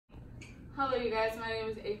Hello, you guys. My name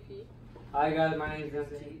is AP. Hi guys, my name is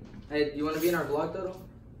Vincent. Hey, do you want to be in our vlog, Toto?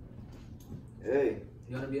 Hey,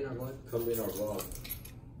 You want to be in our vlog? come in our vlog.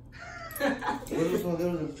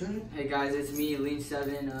 Hey guys, it's me, Lean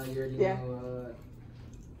 7. You already know.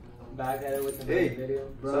 Back at it with another video.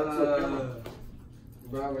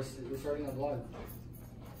 Bro, we're starting a vlog.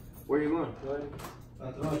 Where are you going?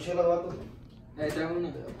 No, chill out. Hey, trae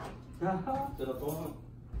una. Te lo tomo.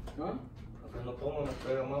 ¿No? Te lo tomo, me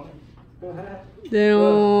pega mami.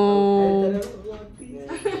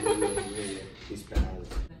 He's bad.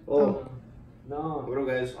 Oh. No. What up,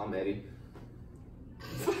 guys? I'm Eddie.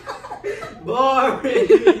 Boring!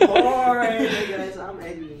 Boring! Hey guys, I'm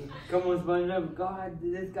Eddie. Come on, SpongeBob. God,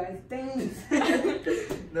 this guy stinks.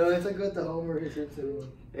 No, it's like with the Homer is too.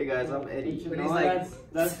 Hey guys, I'm Eddie. But he's like,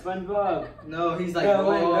 that's SpongeBob. No, he's like, No,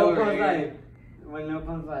 when no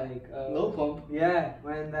pump's like, No pump. yeah,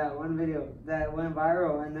 when that one video that went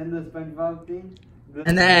viral, and then the SpongeBob thing.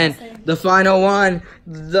 And then the final one,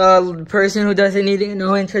 the person who doesn't need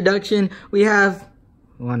no introduction, we have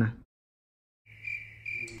Juana.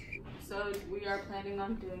 So we are planning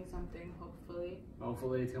on doing something, hopefully.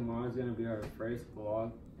 Hopefully tomorrow is gonna be our first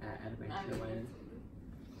vlog at Adventureland.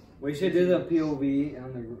 We should do the POV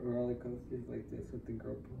on the roller coasters like this with the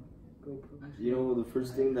GoPro. You know the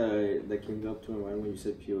first thing that came up to my mind when you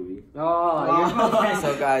said POV? Oh,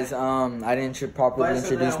 so guys, I didn't properly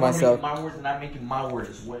introduce myself. My words and I'm making my words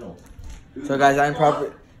as well. So guys, I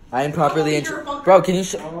didn't properly Bro, can you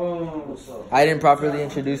I didn't properly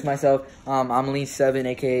introduce myself. I'm Lean 7,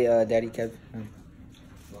 aka Daddy Kev.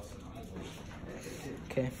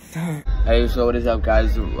 Okay. Hey, so what is up,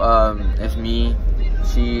 guys? It's me,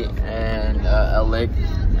 she, and Alec,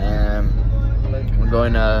 and we're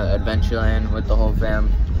going to Adventureland with the whole fam.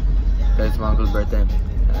 Because it's my uncle's birthday.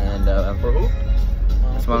 And for who?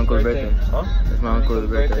 It's my uncle's birthday. Huh? It's my uncle's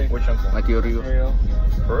birthday. Which uncle? My tío Rio.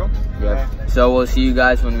 For real? Yeah. So we'll see you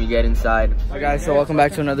guys when we get inside. Alright guys, so welcome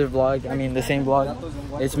back to another vlog. I mean the same vlog.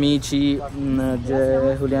 It's me, Chi,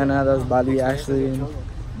 Juliana, that was Bobby, Ashley.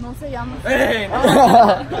 No se llama. Hey!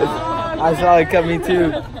 I saw it cut me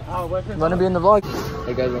too. Wanna be in the vlog?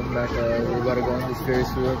 Hey guys, welcome back. We're about to go on this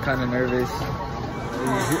Ferris wheel. Kind of nervous.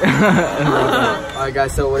 Alright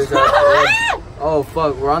guys, so what is up? Oh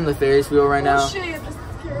fuck, we're on the Ferris wheel right now.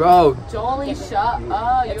 Bro. Jolie, shut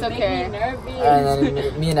up. It's okay. And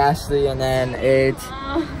then me and Ashley, and then it's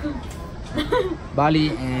Bali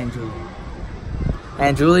and Julie.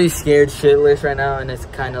 And Julie's scared shitless right now, and it's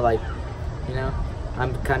kind of like, you know,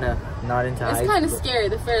 I'm kind of not into heights. It's kind of scary.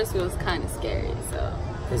 The Ferris wheel is kind of scary, so.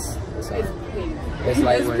 It's It's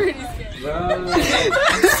lightweight. pretty scary.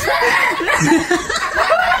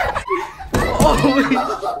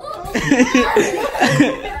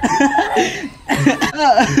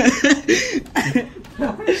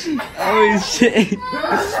 Oh shit.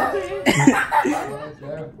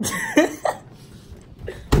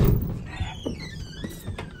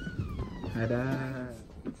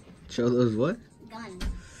 Show those what?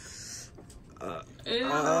 Guns.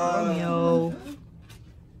 Yo.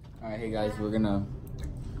 Alright, hey guys, we're gonna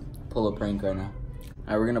pull a prank right now.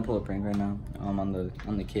 Alright, we're gonna pull a prank right now. On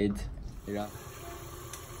the kids. There you go.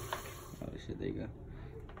 Oh shit, there you go.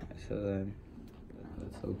 Alright, so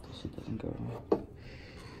let's hope this shit doesn't go wrong.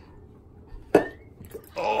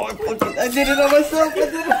 Oh, I did it on myself!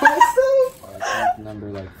 Alright, number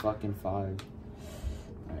like fucking 5.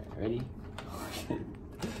 Alright, ready? Oh shit.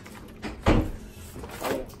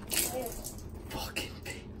 Fucking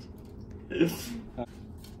bitch.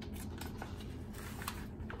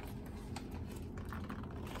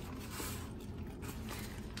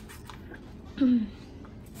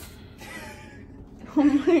 Oh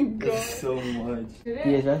my god. So much.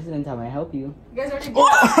 Yes, resident time, I help you. You guys already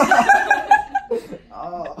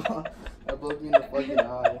Oh, that blew me in the fucking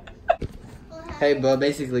eye. Hey, but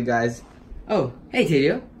basically, guys. Oh, hey,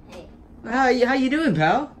 Tadio. Hey. How you doing,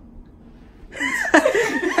 pal?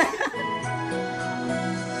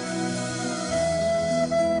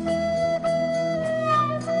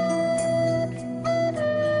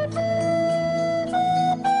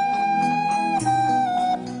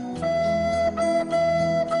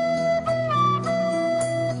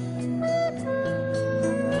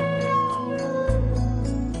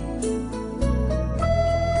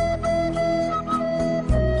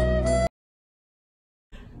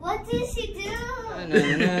 What did she do?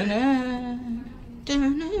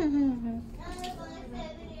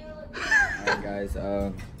 Alright guys,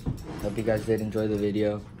 hope you guys did enjoy the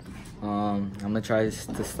video. I'm gonna try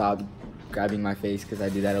to stop grabbing my face because I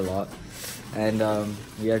do that a lot. And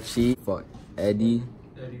we have Chi, fuck, Eddie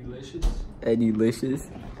Licious,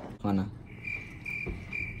 Hannah.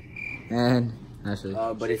 And Ashley.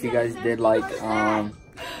 But if you guys did like,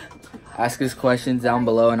 ask us questions down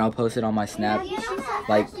below, and I'll post it on my Snap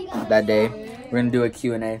like that day. We're gonna do a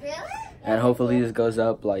Q&A, and hopefully this goes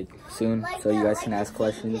up like soon, so you guys can ask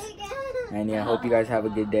questions. And yeah, hope you guys have a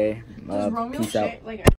good day. Peace out.